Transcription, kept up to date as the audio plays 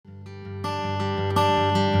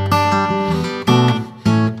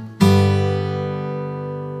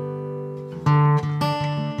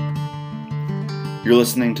You're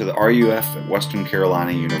listening to the RUF at Western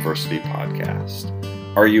Carolina University podcast.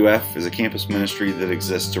 RUF is a campus ministry that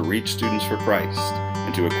exists to reach students for Christ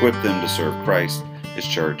and to equip them to serve Christ, His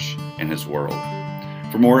church, and His world.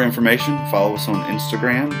 For more information, follow us on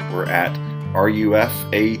Instagram. We're at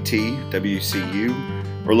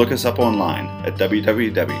RUFATWCU, or look us up online at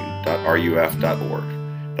www.ruf.org.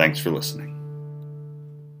 Thanks for listening.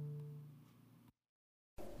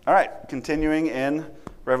 All right, continuing in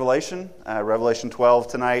Revelation 12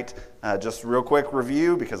 tonight. Just real quick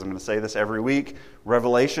review, because I'm going to say this every week.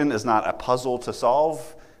 Revelation is not a puzzle to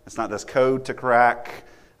solve. It's not this code to crack.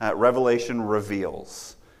 Revelation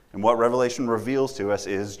reveals. And what Revelation reveals to us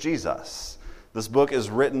is Jesus. This book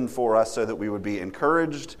is written for us so that we would be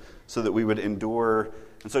encouraged, so that we would endure.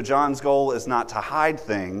 And so John's goal is not to hide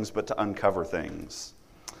things, but to uncover things.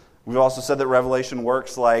 We've also said that Revelation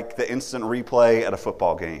works like the instant replay at a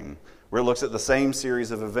football game, where it looks at the same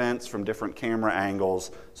series of events from different camera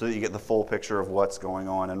angles so that you get the full picture of what's going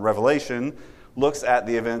on. And Revelation looks at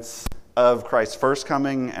the events of Christ's first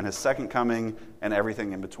coming and His second coming and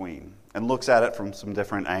everything in between, and looks at it from some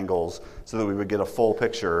different angles so that we would get a full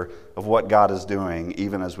picture of what God is doing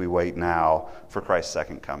even as we wait now for Christ's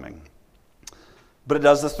second coming. But it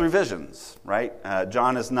does this through visions, right?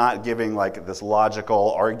 John is not giving like this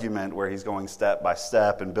logical argument where he's going step by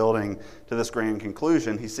step and building to this grand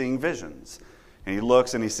conclusion. He's seeing visions. And he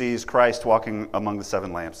looks and he sees Christ walking among the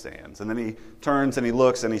seven lampstands. And then he turns and he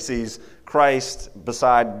looks and he sees Christ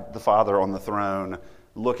beside the Father on the throne,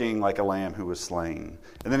 looking like a lamb who was slain.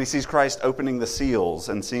 And then he sees Christ opening the seals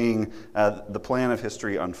and seeing the plan of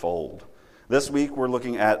history unfold. This week, we're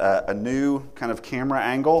looking at a new kind of camera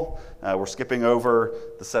angle. We're skipping over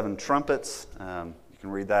the seven trumpets. You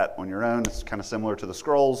can read that on your own. It's kind of similar to the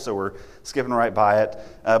scrolls, so we're skipping right by it.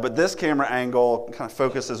 But this camera angle kind of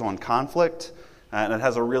focuses on conflict, and it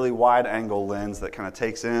has a really wide-angle lens that kind of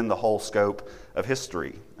takes in the whole scope of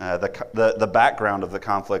history, the background of the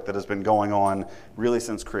conflict that has been going on really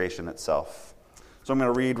since creation itself. So I'm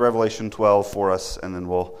going to read Revelation 12 for us, and then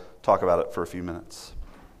we'll talk about it for a few minutes.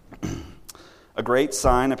 A great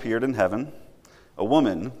sign appeared in heaven, a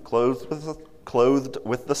woman clothed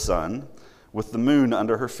with the sun, with the moon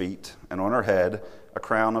under her feet, and on her head a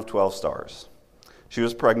crown of 12 stars. She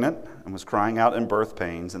was pregnant and was crying out in birth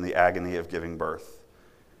pains in the agony of giving birth.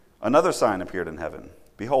 Another sign appeared in heaven.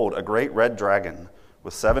 Behold, a great red dragon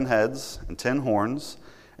with 7 heads and 10 horns,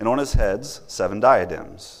 and on his heads 7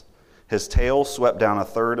 diadems. His tail swept down a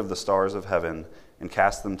third of the stars of heaven and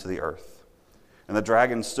cast them to the earth. And the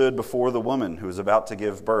dragon stood before the woman who was about to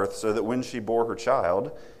give birth, so that when she bore her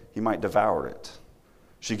child, he might devour it.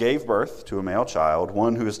 She gave birth to a male child,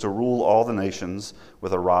 one who is to rule all the nations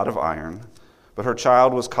with a rod of iron. But her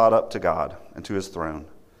child was caught up to God and to His throne.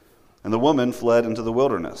 And the woman fled into the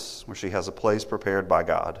wilderness, where she has a place prepared by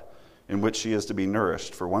God, in which she is to be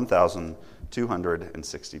nourished for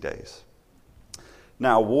 1,260 days.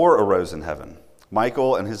 Now war arose in heaven,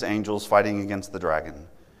 Michael and his angels fighting against the dragon.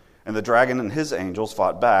 And the dragon and his angels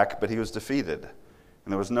fought back, but he was defeated,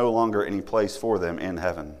 and there was no longer any place for them in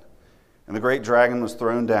heaven. And the great dragon was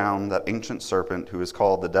thrown down, that ancient serpent who is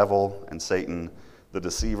called the devil and Satan, the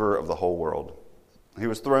deceiver of the whole world. He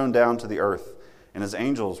was thrown down to the earth, and his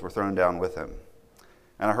angels were thrown down with him.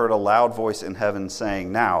 And I heard a loud voice in heaven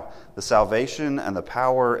saying, Now the salvation and the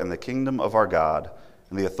power and the kingdom of our God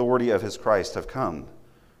and the authority of His Christ have come.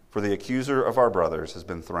 For the accuser of our brothers has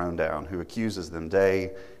been thrown down, who accuses them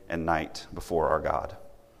day and night before our God.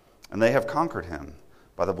 And they have conquered him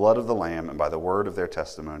by the blood of the Lamb and by the word of their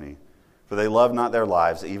testimony, for they love not their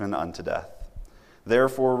lives even unto death.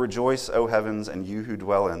 Therefore rejoice, O heavens, and you who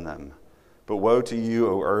dwell in them. But woe to you,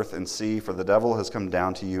 O earth and sea, for the devil has come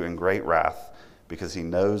down to you in great wrath, because he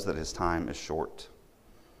knows that his time is short.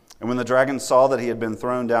 And when the dragon saw that he had been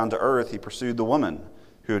thrown down to earth, he pursued the woman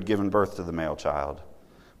who had given birth to the male child.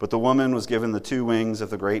 But the woman was given the 2 wings of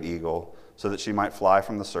the great eagle, so that she might fly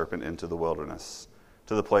from the serpent into the wilderness,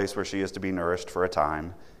 to the place where she is to be nourished for a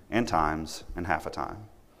time, and times, and half a time.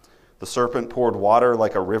 The serpent poured water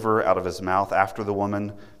like a river out of his mouth after the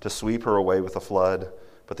woman, to sweep her away with a flood.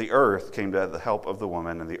 But the earth came to the help of the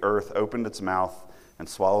woman, and the earth opened its mouth and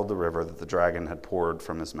swallowed the river that the dragon had poured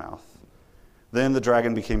from his mouth. Then the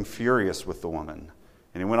dragon became furious with the woman,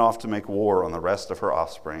 and he went off to make war on the rest of her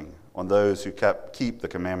offspring, on those who keep the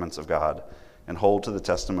commandments of God and hold to the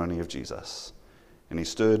testimony of Jesus. And he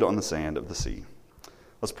stood on the sand of the sea.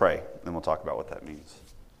 Let's pray, then we'll talk about what that means.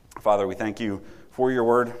 Father, we thank you for your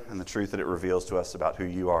word and the truth that it reveals to us about who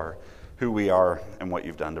you are, who we are, and what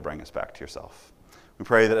you've done to bring us back to yourself. We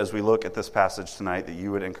pray that as we look at this passage tonight, that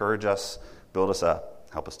you would encourage us, build us up,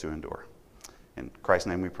 help us to endure. In Christ's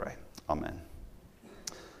name we pray. Amen.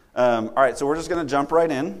 All right, so we're just going to jump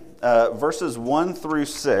right in. Verses 1 through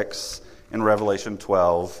 6 in Revelation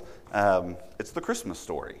 12, it's the Christmas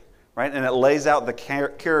story, right? And it lays out the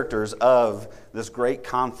characters of this great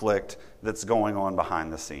conflict that's going on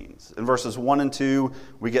behind the scenes. In verses 1 and 2,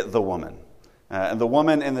 we get the woman. And the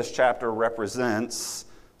woman in this chapter represents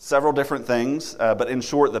several different things, but in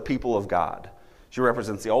short, the people of God. She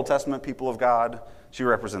represents the Old Testament people of God. She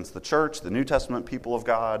represents the church, the New Testament people of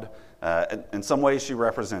God. In some ways, she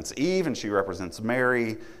represents Eve and she represents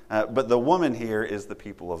Mary. But the woman here is the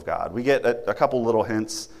people of God. We get a couple little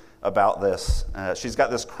hints about this. She's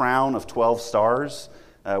got this crown of 12 stars,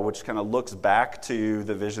 which kind of looks back to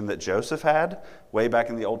the vision that Joseph had way back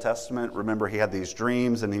in the Old Testament. Remember, he had these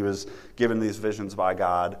dreams and he was given these visions by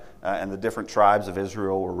God, and the different tribes of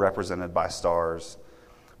Israel were represented by stars.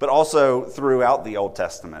 But also throughout the Old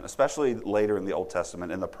Testament, especially later in the Old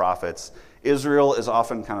Testament in the prophets, Israel is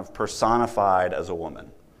often kind of personified as a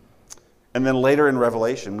woman. And then later in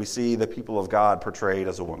Revelation, we see the people of God portrayed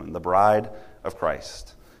as a woman, the bride of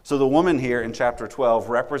Christ. So the woman here in chapter 12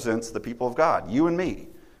 represents the people of God, you and me.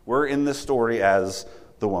 We're in this story as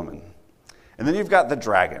the woman. And then you've got the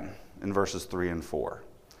dragon in verses 3 and 4.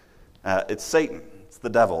 It's Satan. It's the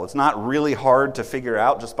devil. It's not really hard to figure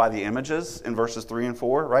out just by the images in verses 3 and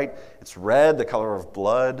 4, right? It's red, the color of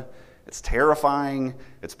blood. It's terrifying.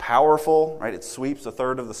 It's powerful, right? It sweeps a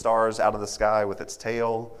third of the stars out of the sky with its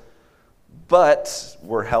tail. But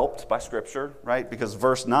we're helped by Scripture, right? Because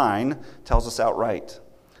verse 9 tells us outright,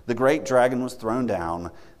 the great dragon was thrown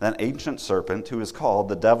down, that ancient serpent who is called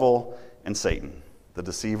the devil and Satan, the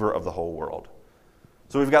deceiver of the whole world.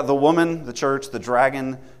 So we've got the woman, the church, the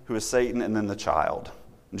dragon, who is Satan, and then the child,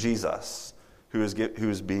 Jesus, who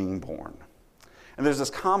is being born. And there's this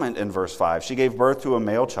comment in verse 5. She gave birth to a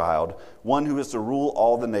male child, one who is to rule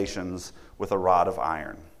all the nations with a rod of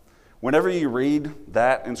iron. Whenever you read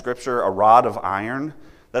that in Scripture, a rod of iron,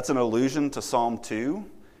 that's an allusion to Psalm 2.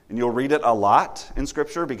 And you'll read it a lot in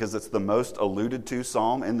Scripture because it's the most alluded to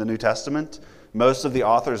psalm in the New Testament. Most of the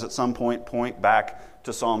authors at some point back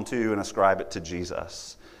to Psalm 2 and ascribe it to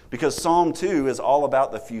Jesus. Because Psalm 2 is all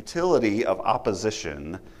about the futility of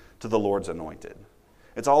opposition to the Lord's anointed.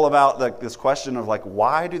 It's all about this question of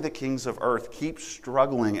why do the kings of earth keep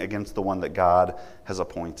struggling against the one that God has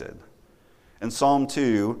appointed? And Psalm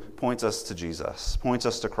 2 points us to Jesus, points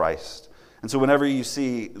us to Christ. And so whenever you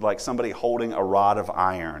see somebody holding a rod of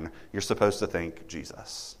iron, you're supposed to think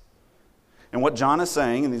Jesus. And what John is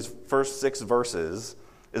saying in these first 6 verses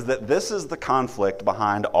is that this is the conflict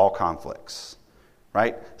behind all conflicts,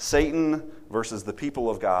 right? Satan versus the people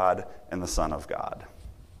of God and the Son of God.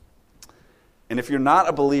 And if you're not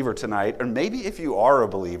a believer tonight, or maybe if you are a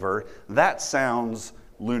believer, that sounds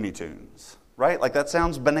Looney Tunes, right? That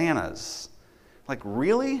sounds bananas.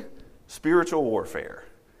 Really? Spiritual warfare.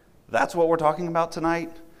 That's what we're talking about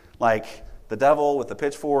tonight? The devil with the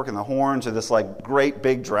pitchfork and the horns, or this great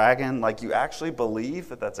big dragon. You actually believe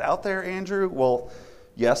that that's out there, Andrew? Well,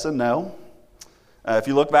 yes and no. If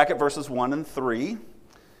you look back at verses 1 and 3,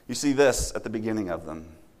 you see this at the beginning of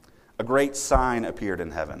them. A great sign appeared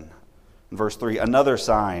in heaven. In verse 3, another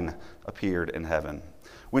sign appeared in heaven.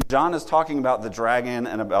 When John is talking about the dragon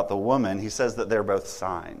and about the woman, he says that they're both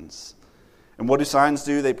signs. And what do signs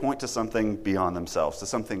do? They point to something beyond themselves, to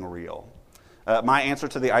something real. My answer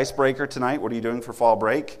to the icebreaker tonight, what are you doing for fall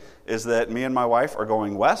break, is that me and my wife are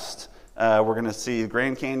going west. We're going to see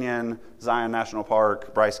Grand Canyon, Zion National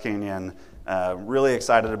Park, Bryce Canyon. Really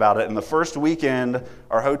excited about it. And the first weekend,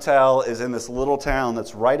 our hotel is in this little town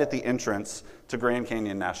that's right at the entrance to Grand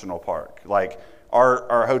Canyon National Park.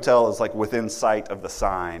 Our hotel is within sight of the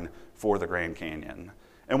sign for the Grand Canyon.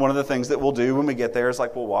 And one of the things that we'll do when we get there is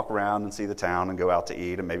we'll walk around and see the town and go out to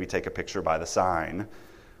eat and maybe take a picture by the sign.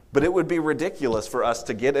 But it would be ridiculous for us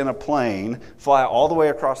to get in a plane, fly all the way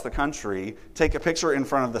across the country, take a picture in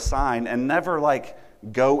front of the sign, and never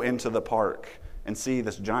go into the park and see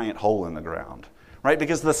this giant hole in the ground, right?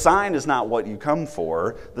 Because the sign is not what you come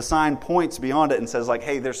for. The sign points beyond it and says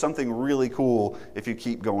hey, there's something really cool if you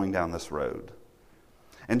keep going down this road.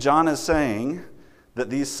 And John is saying that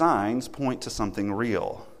these signs point to something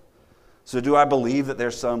real. So do I believe that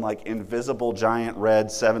there's some invisible giant red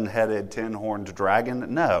 7-headed 10-horned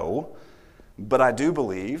dragon? No. But I do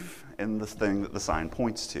believe in this thing that the sign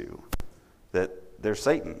points to, that there's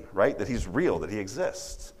Satan, right? That he's real, that he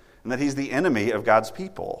exists, and that he's the enemy of God's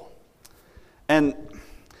people. And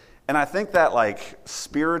I think that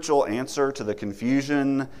spiritual answer to the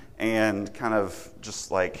confusion and kind of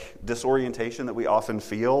just disorientation that we often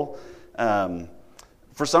feel,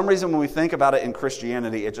 for some reason, when we think about it in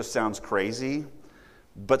Christianity, it just sounds crazy.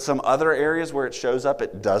 But some other areas where it shows up,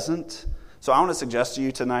 it doesn't. So I want to suggest to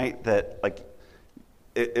you tonight that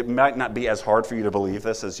it might not be as hard for you to believe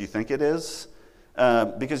this as you think it is,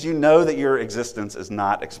 because you know that your existence is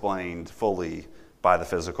not explained fully by the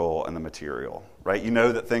physical and the material, right? You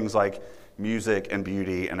know that things like music and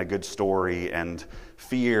beauty and a good story and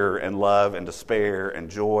fear and love and despair and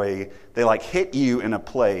joy, they hit you in a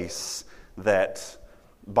place that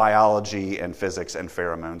biology and physics and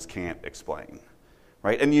pheromones can't explain,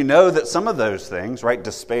 right? And you know that some of those things, right,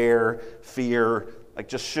 despair, fear,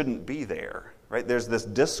 just shouldn't be there, right? There's this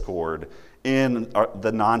discord in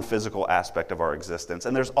the non-physical aspect of our existence,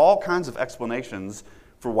 and there's all kinds of explanations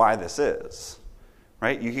for why this is,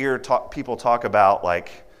 right? You hear people talk about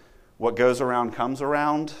what goes around comes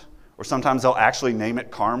around, or sometimes they'll actually name it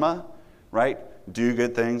karma, right? Do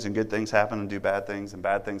good things and good things happen, and do bad things and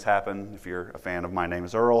bad things happen. If you're a fan of My Name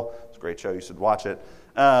is Earl, it's a great show, you should watch it.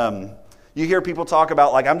 You hear people talk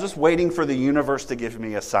about I'm just waiting for the universe to give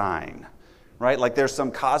me a sign, right? There's some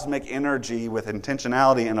cosmic energy with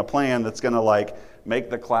intentionality and a plan that's going to make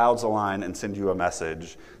the clouds align and send you a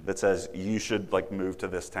message that says you should move to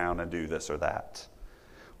this town and do this or that.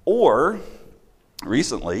 Or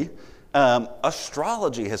recently,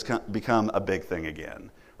 astrology has become a big thing again,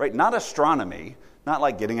 right? Not astronomy,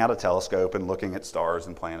 not getting out a telescope and looking at stars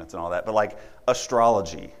and planets and all that, but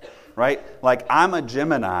astrology, right? I'm a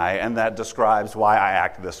Gemini and that describes why I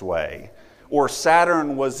act this way. Or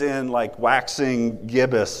Saturn was in waxing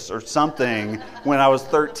gibbous or something when I was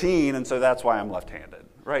 13, and so that's why I'm left-handed,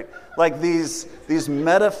 right? These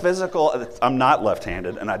metaphysical, I'm not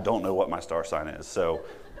left-handed and I don't know what my star sign is, so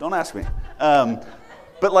don't ask me.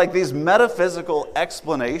 But these metaphysical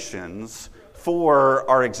explanations for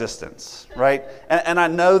our existence, right? And I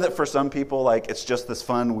know that for some people, it's just this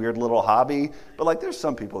fun, weird little hobby, but there's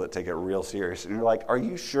some people that take it real serious, and you're are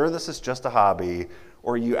you sure this is just a hobby,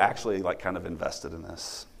 or are you actually kind of invested in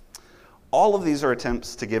this? All of these are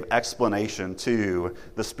attempts to give explanation to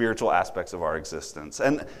the spiritual aspects of our existence.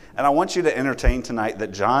 And I want you to entertain tonight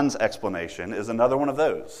that John's explanation is another one of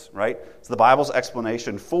those, right? It's the Bible's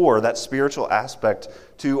explanation for that spiritual aspect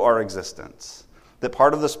to our existence. That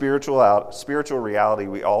part of the spiritual reality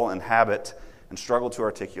we all inhabit and struggle to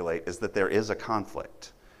articulate is that there is a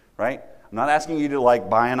conflict, right? I'm not asking you to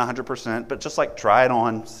buy in 100%, but just try it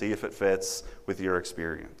on, see if it fits with your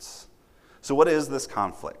experience. So what is this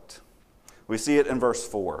conflict? We see it in verse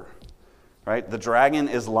 4, right? The dragon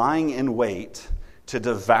is lying in wait to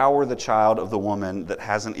devour the child of the woman that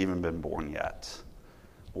hasn't even been born yet.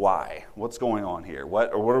 Why? What's going on here?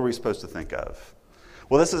 What are we supposed to think of?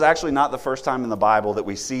 Well, this is actually not the first time in the Bible that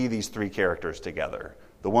we see these three characters together: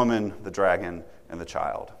 the woman, the dragon, and the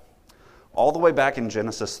child. All the way back in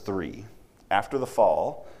Genesis 3, after the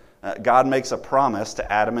fall, God makes a promise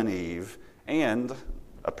to Adam and Eve, and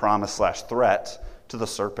a promise/threat to the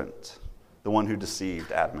serpent, the one who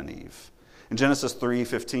deceived Adam and Eve. In Genesis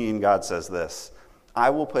 3:15, God says this: I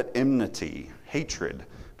will put enmity, hatred,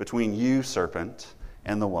 between you, serpent,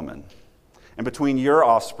 and the woman, and between your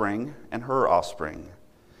offspring and her offspring.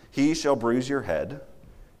 He shall bruise your head,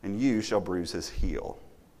 and you shall bruise his heel.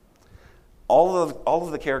 All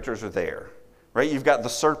of the characters are there, right? You've got the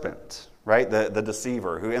serpent, right? The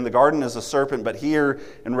deceiver, who in the garden is a serpent, but here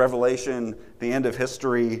in Revelation, the end of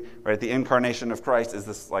history, right, the incarnation of Christ is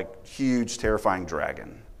this huge, terrifying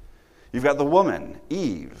dragon. You've got the woman,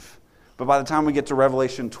 Eve. But by the time we get to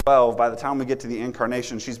Revelation 12, by the time we get to the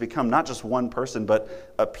incarnation, she's become not just one person,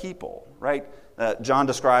 but a people, right? John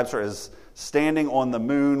describes her as standing on the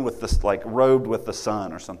moon with this, robed with the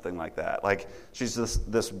sun or something like that. She's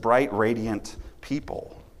this bright, radiant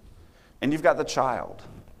people. And you've got the child.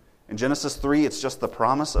 In Genesis 3, it's just the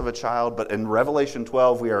promise of a child, but in Revelation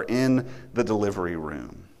 12, we are in the delivery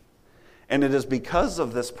room. And it is because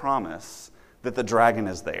of this promise that the dragon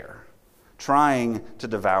is there, trying to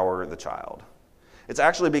devour the child. It's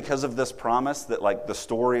actually because of this promise that the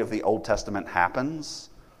story of the Old Testament happens,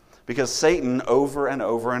 because Satan over and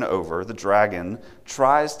over and over, the dragon,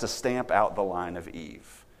 tries to stamp out the line of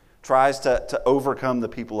Eve, tries to overcome the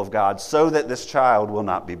people of God so that this child will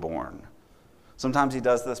not be born. Sometimes he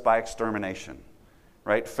does this by extermination,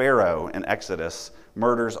 right? Pharaoh in Exodus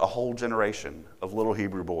murders a whole generation of little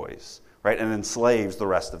Hebrew boys, right? And enslaves the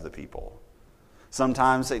rest of the people.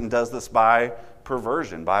 Sometimes Satan does this by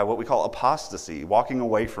perversion, by what we call apostasy, walking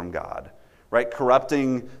away from God, right?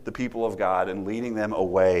 Corrupting the people of God and leading them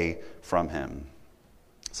away from him.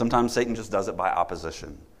 Sometimes Satan just does it by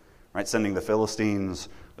opposition, right? Sending the Philistines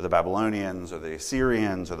or the Babylonians or the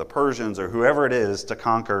Assyrians or the Persians or whoever it is to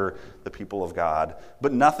conquer the people of God.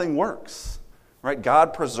 But nothing works, Right?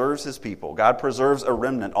 God preserves his people. God preserves a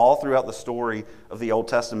remnant all throughout the story of the Old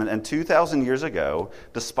Testament. And 2,000 years ago,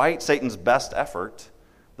 despite Satan's best effort,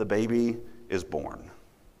 the baby is born.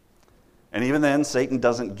 And even then, Satan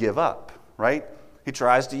doesn't give up, right? He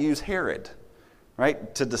tries to use Herod,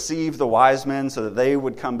 right, to deceive the wise men so that they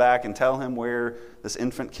would come back and tell him where this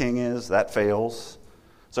infant king is. That fails.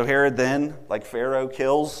 So Herod then, like Pharaoh,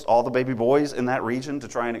 kills all the baby boys in that region to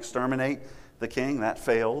try and exterminate the king. That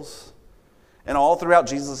fails. And all throughout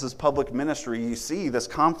Jesus' public ministry, you see this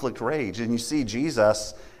conflict rage, and you see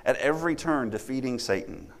Jesus at every turn defeating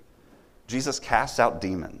Satan. Jesus casts out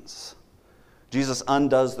demons. Jesus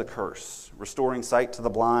undoes the curse, restoring sight to the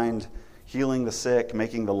blind, healing the sick,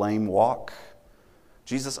 making the lame walk.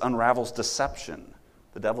 Jesus unravels deception,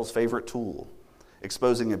 the devil's favorite tool,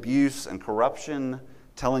 exposing abuse and corruption,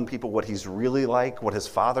 telling people what he's really like, what his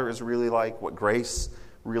Father is really like, what grace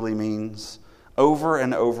really means. Over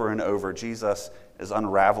and over and over, Jesus is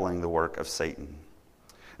unraveling the work of Satan.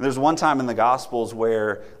 And there's one time in the Gospels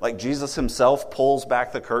where, like, Jesus himself pulls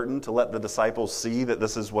back the curtain to let the disciples see that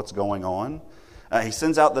this is what's going on. He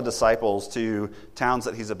sends out the disciples to towns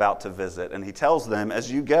that he's about to visit, and he tells them,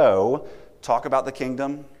 as you go, talk about the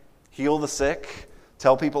kingdom, heal the sick,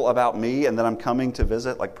 tell people about me and that I'm coming to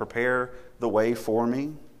visit, like prepare the way for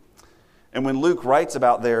me. And when Luke writes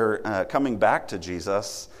about their coming back to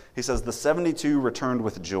Jesus, he says, the 72 returned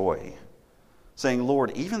with joy, saying,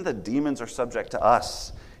 Lord, even the demons are subject to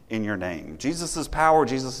us in your name. Jesus' power,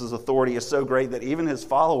 Jesus' authority is so great that even his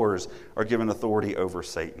followers are given authority over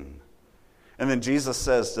Satan. And then Jesus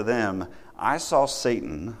says to them, I saw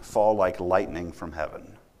Satan fall like lightning from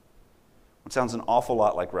heaven. Which sounds an awful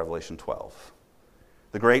lot like Revelation 12.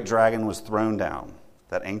 The great dragon was thrown down,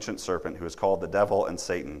 that ancient serpent who is called the devil and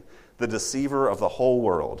Satan, the deceiver of the whole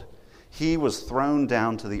world. He was thrown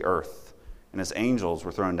down to the earth, and his angels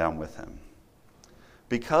were thrown down with him.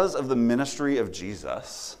 Because of the ministry of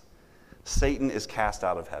Jesus, Satan is cast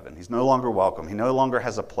out of heaven. He's no longer welcome. He no longer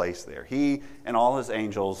has a place there. He and all his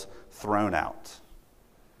angels thrown out.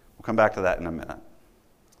 We'll come back to that in a minute.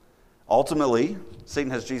 Ultimately,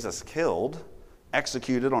 Satan has Jesus killed,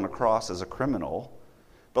 executed on a cross as a criminal.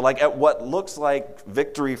 But like at what looks like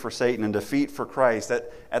victory for Satan and defeat for Christ,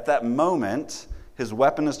 at that moment, his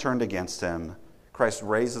weapon is turned against him. Christ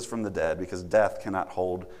raises from the dead because death cannot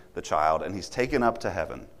hold the child, and he's taken up to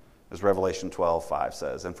heaven, as Revelation 12:5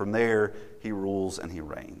 says. And from there, he rules and he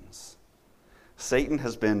reigns. Satan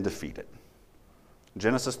has been defeated.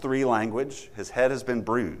 Genesis 3 language, his head has been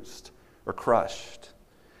bruised or crushed.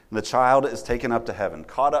 And the child is taken up to heaven,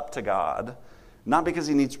 caught up to God, not because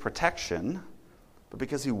he needs protection, but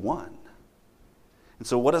because he won. And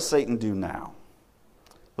so what does Satan do now?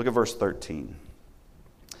 Look at verse 13.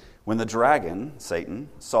 When the dragon, Satan,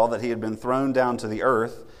 saw that he had been thrown down to the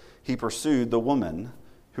earth, he pursued the woman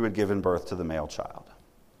who had given birth to the male child.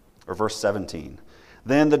 Or verse 17.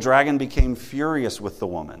 Then the dragon became furious with the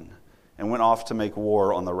woman and went off to make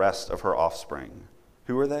war on the rest of her offspring.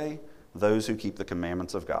 Who are they? Those who keep the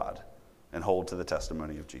commandments of God and hold to the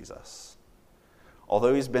testimony of Jesus.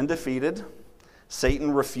 Although he's been defeated,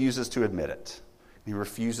 Satan refuses to admit it. He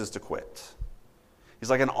refuses to quit. He's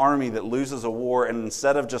like an army that loses a war, and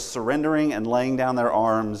instead of just surrendering and laying down their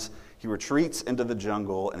arms, he retreats into the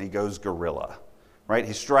jungle and he goes guerrilla. Right?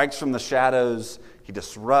 He strikes from the shadows, he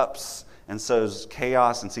disrupts and sows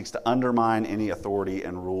chaos and seeks to undermine any authority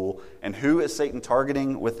and rule. And who is Satan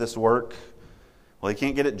targeting with this work? Well, he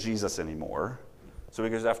can't get at Jesus anymore, so he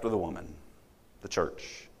goes after the woman, the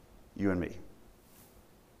church, you and me.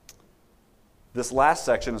 This last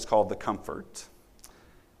section is called the comfort.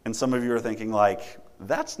 And some of you are thinking, like,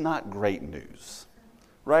 that's not great news,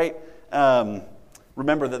 right?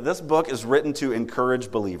 Remember that this book is written to encourage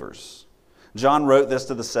believers. John wrote this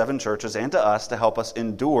to the 7 churches and to us to help us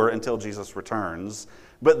endure until Jesus returns.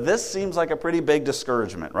 But this seems like a pretty big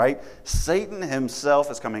discouragement, right? Satan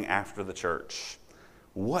himself is coming after the church.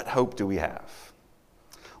 What hope do we have?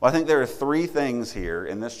 Well, I think there are 3 things here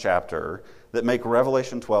in this chapter that make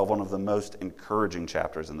Revelation 12 one of the most encouraging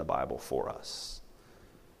chapters in the Bible for us.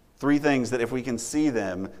 3 things that if we can see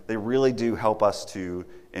them, they really do help us to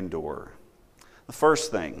endure. The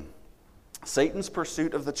first thing, Satan's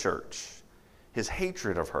pursuit of the church, his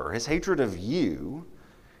hatred of her, his hatred of you,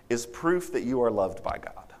 is proof that you are loved by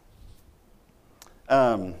God.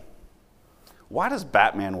 Why does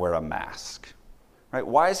Batman wear a mask? Right?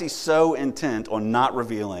 Why is he so intent on not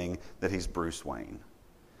revealing that he's Bruce Wayne?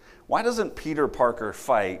 Why doesn't Peter Parker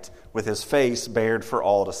fight with his face bared for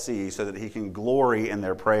all to see so that he can glory in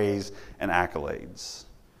their praise and accolades?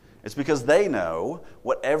 It's because they know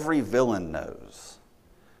what every villain knows,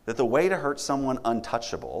 that the way to hurt someone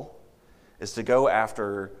untouchable is to go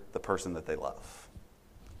after the person that they love.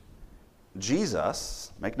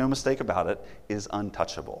 Jesus, make no mistake about it, is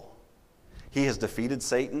untouchable. He has defeated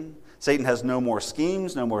Satan. Satan has no more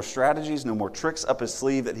schemes, no more strategies, no more tricks up his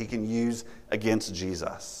sleeve that he can use against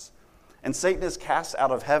Jesus. And Satan is cast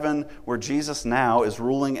out of heaven where Jesus now is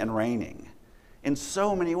ruling and reigning. In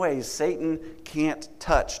so many ways, Satan can't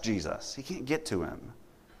touch Jesus. He can't get to him.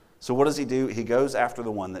 So what does he do? He goes after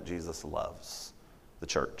the one that Jesus loves, the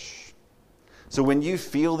church. So when you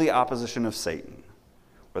feel the opposition of Satan,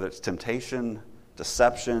 whether it's temptation,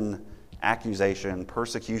 deception, accusation,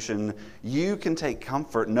 persecution, you can take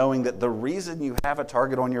comfort knowing that the reason you have a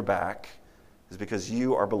target on your back is because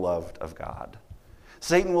you are beloved of God.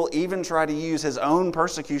 Satan will even try to use his own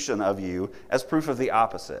persecution of you as proof of the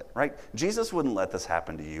opposite, right? Jesus wouldn't let this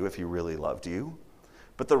happen to you if he really loved you.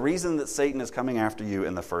 But the reason that Satan is coming after you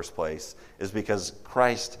in the first place is because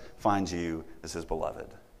Christ finds you as his beloved.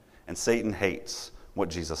 And Satan hates what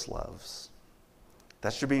Jesus loves.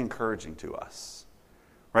 That should be encouraging to us,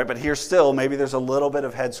 right? But here still, maybe there's a little bit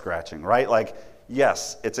of head scratching, right? Like,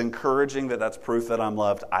 yes, it's encouraging that that's proof that I'm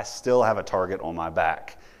loved. I still have a target on my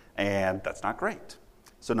back, and that's not great.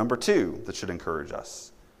 So number 2 that should encourage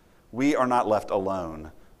us, we are not left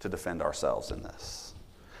alone to defend ourselves in this.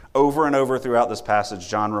 Over and over throughout this passage,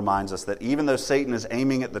 John reminds us that even though Satan is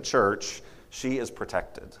aiming at the church, she is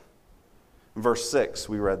protected. In verse 6,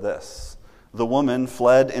 we read this: the woman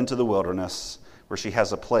fled into the wilderness, where she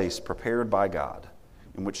has a place prepared by God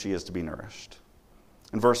in which she is to be nourished.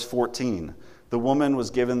 In verse 14, the woman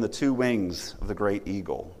was given the 2 wings of the great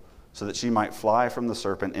eagle so that she might fly from the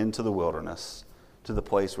serpent into the wilderness to the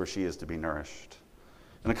place where she is to be nourished.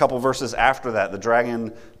 And a couple verses after that, the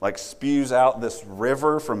dragon spews out this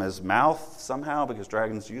river from his mouth somehow, because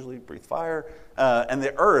dragons usually breathe fire, and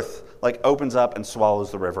the earth opens up and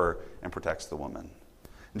swallows the river and protects the woman.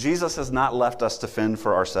 Jesus has not left us to fend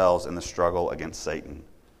for ourselves in the struggle against Satan.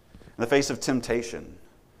 In the face of temptation,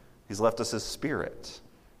 he's left us his Spirit,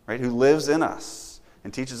 right, who lives in us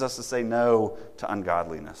and teaches us to say no to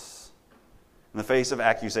ungodliness. In the face of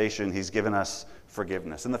accusation, he's given us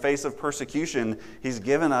forgiveness. In the face of persecution, he's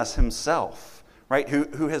given us himself, right,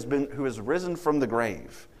 who has risen from the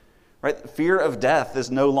grave. Right? Fear of death is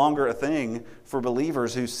no longer a thing for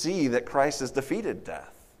believers who see that Christ has defeated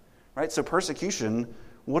death. Right? So persecution,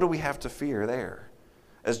 what do we have to fear there?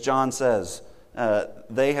 As John says,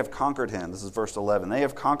 they have conquered him. This is verse 11. They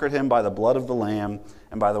have conquered him by the blood of the Lamb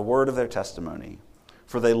and by the word of their testimony.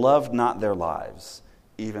 For they loved not their lives,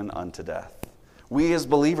 even unto death. We as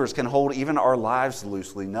believers can hold even our lives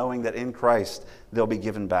loosely, knowing that in Christ they'll be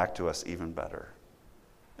given back to us even better.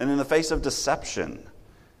 And in the face of deception,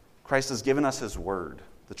 Christ has given us his word,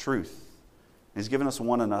 the truth. He's given us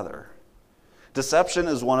one another. Deception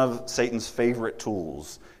is one of Satan's favorite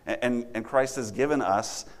tools, and Christ has given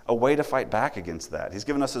us a way to fight back against that. He's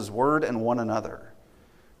given us his word and one another.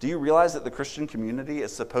 Do you realize that the Christian community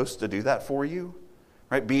is supposed to do that for you?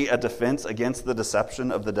 Right? Be a defense against the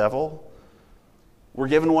deception of the devil. We're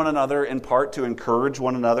given one another in part to encourage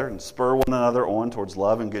one another and spur one another on towards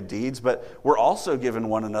love and good deeds, but we're also given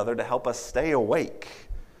one another to help us stay awake,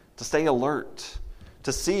 to stay alert,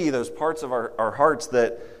 to see those parts of our hearts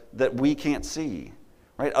that we can't see.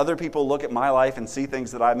 Right? Other people look at my life and see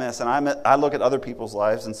things that I miss, and I look at other people's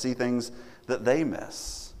lives and see things that they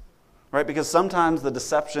miss. Right? Because sometimes the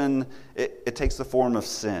deception, it takes the form of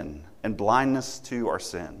sin and blindness to our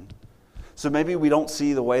sin. So maybe we don't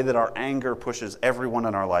see the way that our anger pushes everyone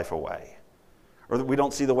in our life away. Or that we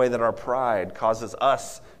don't see the way that our pride causes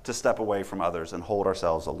us to step away from others and hold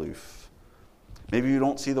ourselves aloof. Maybe we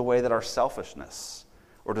don't see the way that our selfishness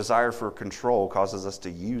or desire for control causes us to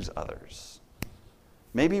use others.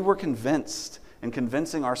 Maybe we're convinced and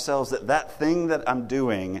convincing ourselves that thing that I'm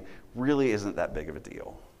doing really isn't that big of a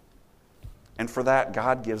deal. And for that,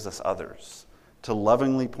 God gives us others to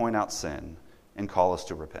lovingly point out sin and call us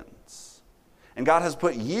to repentance. And God has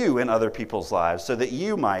put you in other people's lives so that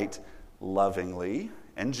you might lovingly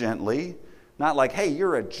and gently, not like, hey,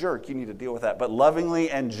 you're a jerk, you need to deal with that, but lovingly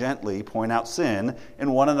and gently point out sin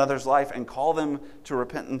in one another's life and call them to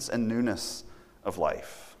repentance and newness of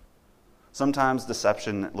life. Sometimes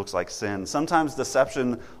deception looks like sin. Sometimes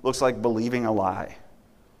deception looks like believing a lie,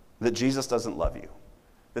 that Jesus doesn't love you,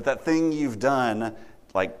 that thing you've done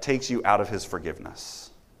takes you out of his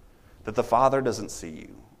forgiveness, that the Father doesn't see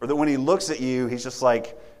you, or that when he looks at you, he's just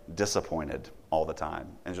disappointed all the time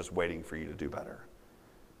and just waiting for you to do better.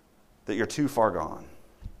 That you're too far gone.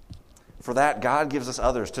 For that, God gives us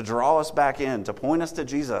others to draw us back in, to point us to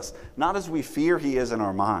Jesus, not as we fear he is in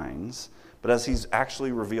our minds, but as he's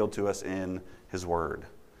actually revealed to us in his word.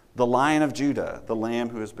 The Lion of Judah, the Lamb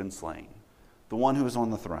who has been slain, the one who is on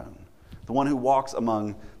the throne, the one who walks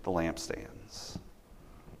among the lampstands.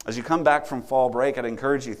 As you come back from fall break, I'd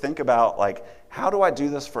encourage you to think about, how do I do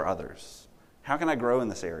this for others? How can I grow in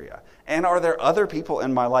this area? And are there other people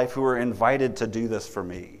in my life who are invited to do this for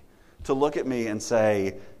me? To look at me and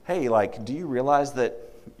say, hey, do you realize that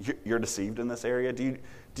you're deceived in this area? Do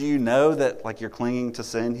you know that, you're clinging to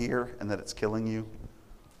sin here and that it's killing you?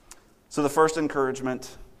 So the first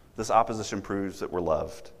encouragement, this opposition proves that we're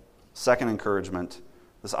loved. Second encouragement,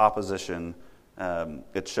 this opposition,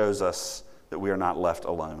 it shows us that we are not left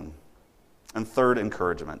alone. And third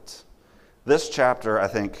encouragement, this chapter, I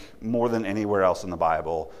think, more than anywhere else in the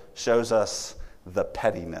Bible, shows us the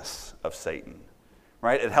pettiness of Satan,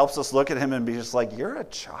 right? It helps us look at him and be just you're a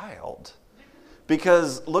child.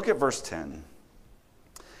 Because look at verse 10.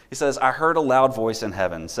 He says, I heard a loud voice in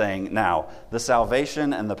heaven saying, now the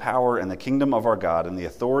salvation and the power and the kingdom of our God and the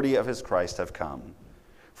authority of his Christ have come.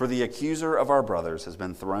 For the accuser of our brothers has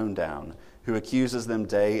been thrown down, who accuses them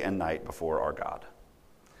day and night before our God.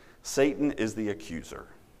 Satan is the accuser.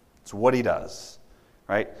 It's what he does,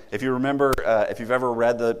 right? If you remember, if you've ever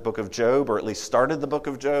read the book of Job, or at least started the book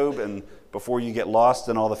of Job, and before you get lost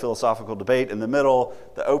in all the philosophical debate, in the middle,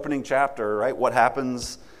 the opening chapter, right? What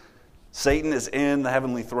happens? Satan is in the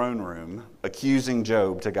heavenly throne room accusing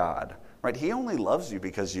Job to God, right? He only loves you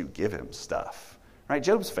because you give him stuff, right?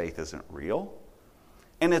 Job's faith isn't real.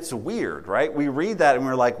 And it's weird, right? We read that and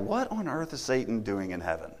we're like, what on earth is Satan doing in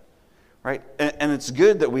heaven, right? And it's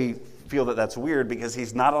good that we feel that that's weird because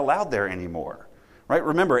he's not allowed there anymore, right?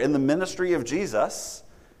 Remember, in the ministry of Jesus,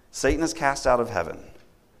 Satan is cast out of heaven.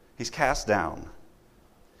 He's cast down.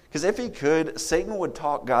 Because if he could, Satan would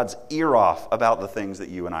talk God's ear off about the things that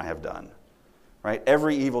you and I have done, right?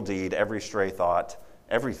 Every evil deed, every stray thought,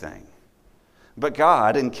 everything. But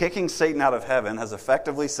God, in kicking Satan out of heaven, has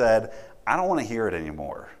effectively said, I don't want to hear it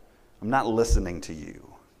anymore. I'm not listening to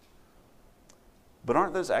you. But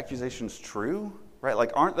aren't those accusations true?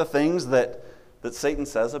 Right? Aren't the things that Satan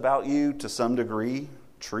says about you to some degree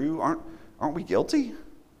true? Aren't we guilty?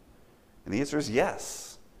 And the answer is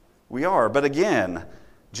yes, we are. But again,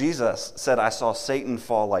 Jesus said, I saw Satan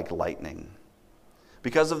fall like lightning.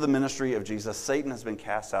 Because of the ministry of Jesus, Satan has been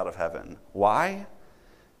cast out of heaven. Why?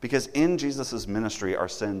 Because in Jesus' ministry, our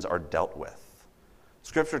sins are dealt with.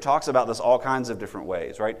 Scripture talks about this all kinds of different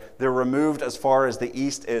ways, right? They're removed as far as the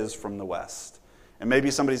east is from the west. And maybe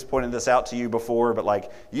somebody's pointed this out to you before,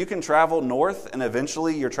 but you can travel north and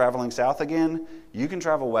eventually you're traveling south again. You can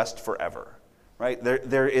travel west forever, right?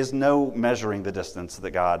 There is no measuring the distance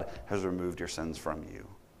that God has removed your sins from you.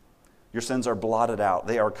 Your sins are blotted out.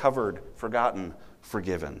 They are covered, forgotten,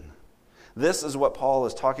 forgiven. This is what Paul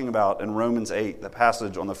is talking about in Romans 8, the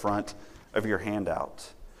passage on the front of your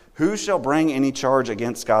handout. Who shall bring any charge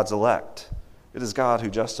against God's elect? It is God who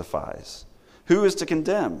justifies. Who is to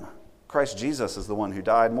condemn? Christ Jesus is the one who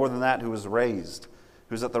died. More than that, who was raised,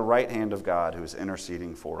 who's at the right hand of God, who is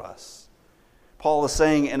interceding for us. Paul is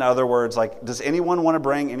saying, in other words, does anyone want to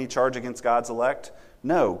bring any charge against God's elect?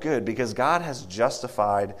 No, good, because God has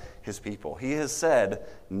justified his people. He has said,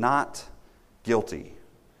 not guilty.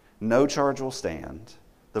 No charge will stand.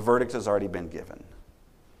 The verdict has already been given.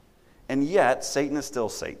 And yet, Satan is still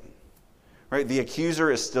Satan, right? The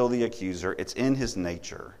accuser is still the accuser. It's in his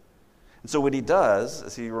nature. And so what he does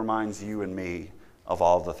is he reminds you and me of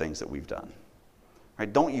all the things that we've done,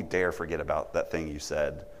 right? Don't you dare forget about that thing you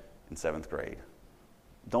said in 7th grade.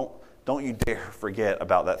 Don't you dare forget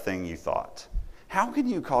about that thing you thought. How can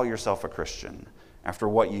you call yourself a Christian after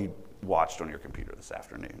what you watched on your computer this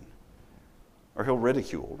afternoon? Or he'll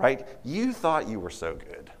ridicule, right? You thought you were so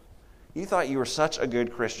good. You thought you were such a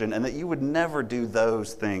good Christian and that you would never do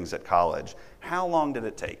those things at college. How long did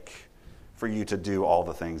it take for you to do all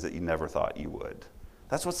the things that you never thought you would?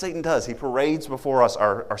 That's what Satan does. He parades before us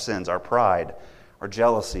our sins, our pride, our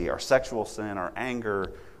jealousy, our sexual sin, our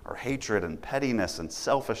anger, our hatred and pettiness and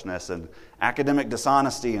selfishness and academic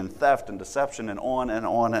dishonesty and theft and deception and on and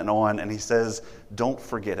on and on. And he says, don't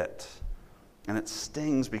forget it. And it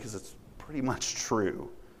stings because it's pretty much true,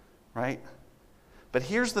 right? But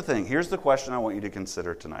here's the thing. Here's the question I want you to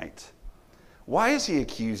consider tonight. Why is he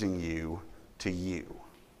accusing you to you?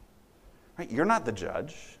 Right? You're not the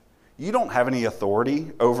judge. You don't have any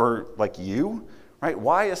authority over you, right?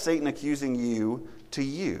 Why is Satan accusing you to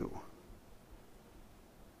you?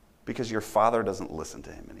 Because your father doesn't listen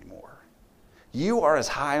to him anymore. You are as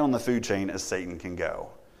high on the food chain as Satan can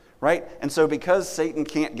go, right? And so because Satan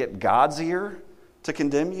can't get God's ear to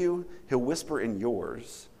condemn you, he'll whisper in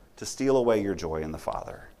yours to steal away your joy in the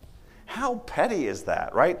Father. How petty is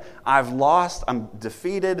that, right? I've lost, I'm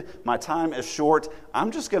defeated, my time is short,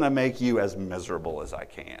 I'm just going to make you as miserable as I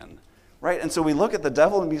can. right? And so we look at the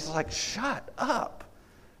devil and he's like, shut up.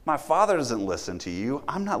 My Father doesn't listen to you.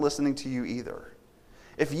 I'm not listening to you either.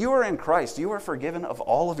 If you are in Christ, you are forgiven of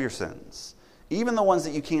all of your sins, even the ones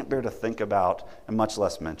that you can't bear to think about and much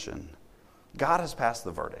less mention. God has passed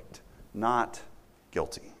the verdict, not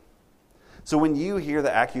guilty. So when you hear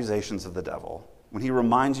the accusations of the devil, when he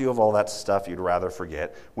reminds you of all that stuff you'd rather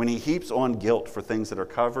forget, when he heaps on guilt for things that are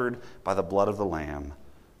covered by the blood of the Lamb,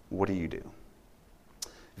 what do you do?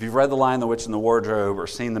 If you've read The Lion, the Witch, and the Wardrobe or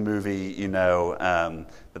seen the movie, you know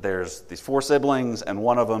that there's these 4 siblings and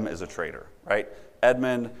one of them is a traitor, right?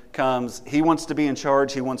 Edmund comes, he wants to be in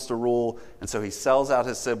charge, he wants to rule, and so he sells out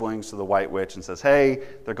his siblings to the White Witch and says, hey,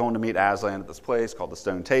 they're going to meet Aslan at this place called the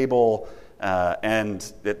Stone Table,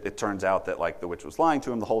 and it turns out that the witch was lying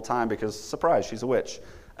to him the whole time because, surprise, she's a witch.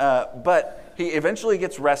 But he eventually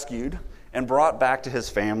gets rescued and brought back to his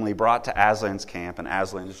family, brought to Aslan's camp, and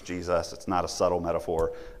Aslan is Jesus. It's not a subtle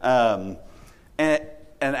metaphor. And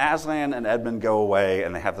Aslan and Edmund go away,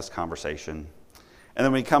 and they have this conversation. And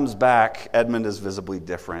then when he comes back, Edmund is visibly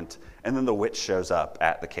different, and then the witch shows up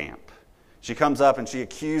at the camp. She comes up and she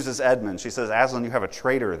accuses Edmund. She says, Aslan, you have a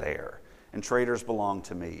traitor there, and traitors belong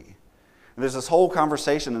to me. And there's this whole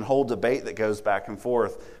conversation and whole debate that goes back and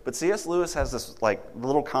forth. But C.S. Lewis has this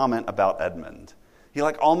little comment about Edmund. He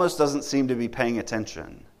almost doesn't seem to be paying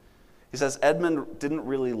attention. He says Edmund didn't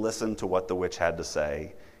really listen to what the witch had to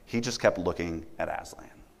say. He just kept looking at Aslan.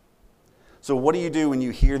 So what do you do when you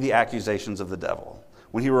hear the accusations of the devil?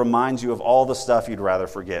 When he reminds you of all the stuff you'd rather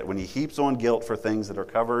forget? When he heaps on guilt for things that are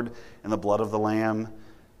covered in the blood of the Lamb?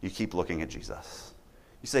 You keep looking at Jesus.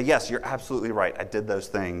 You say, yes, you're absolutely right. I did those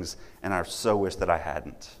things, and I so wish that I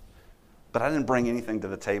hadn't. But I didn't bring anything to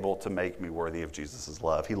the table to make me worthy of Jesus'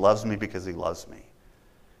 love. He loves me because he loves me.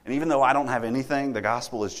 And even though I don't have anything, the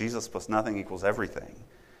gospel is Jesus plus nothing equals everything.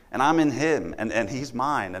 And I'm in him, and he's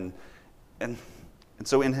mine, and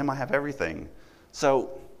so in him I have everything.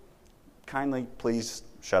 So kindly please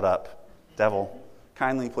shut up. Devil,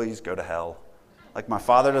 kindly please go to hell. My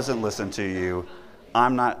Father doesn't listen to you,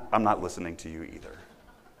 I'm not listening to you either.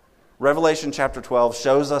 Revelation chapter 12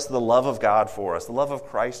 shows us the love of God for us, the love of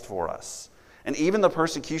Christ for us. And even the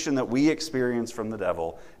persecution that we experience from the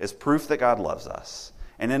devil is proof that God loves us.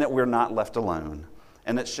 And in it we're not left alone.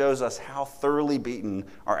 And it shows us how thoroughly beaten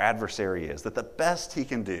our adversary is, that the best he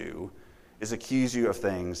can do is accuse you of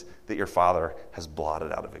things that your Father has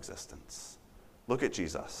blotted out of existence. Look at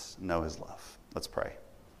Jesus, know his love. Let's pray.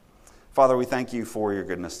 Father, we thank you for your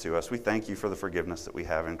goodness to us. We thank you for the forgiveness that we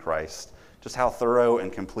have in Christ. Just how thorough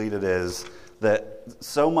and complete it is, that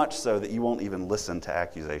so much so that you won't even listen to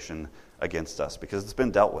accusation against us because it's been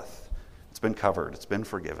dealt with. It's been covered. It's been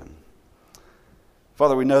forgiven.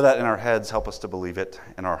 Father, we know that in our heads. Help us to believe it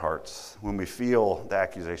in our hearts. When we feel the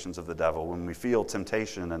accusations of the devil, when we feel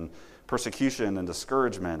temptation and persecution and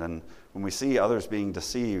discouragement, and when we see others being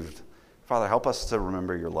deceived, Father, help us to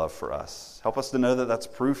remember your love for us. Help us to know that that's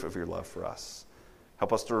proof of your love for us.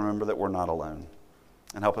 Help us to remember that we're not alone.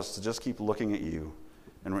 And help us to just keep looking at you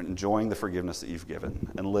and enjoying the forgiveness that you've given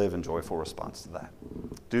and live in joyful response to that.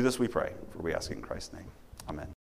 Do this, we pray, for we ask in Christ's name. Amen.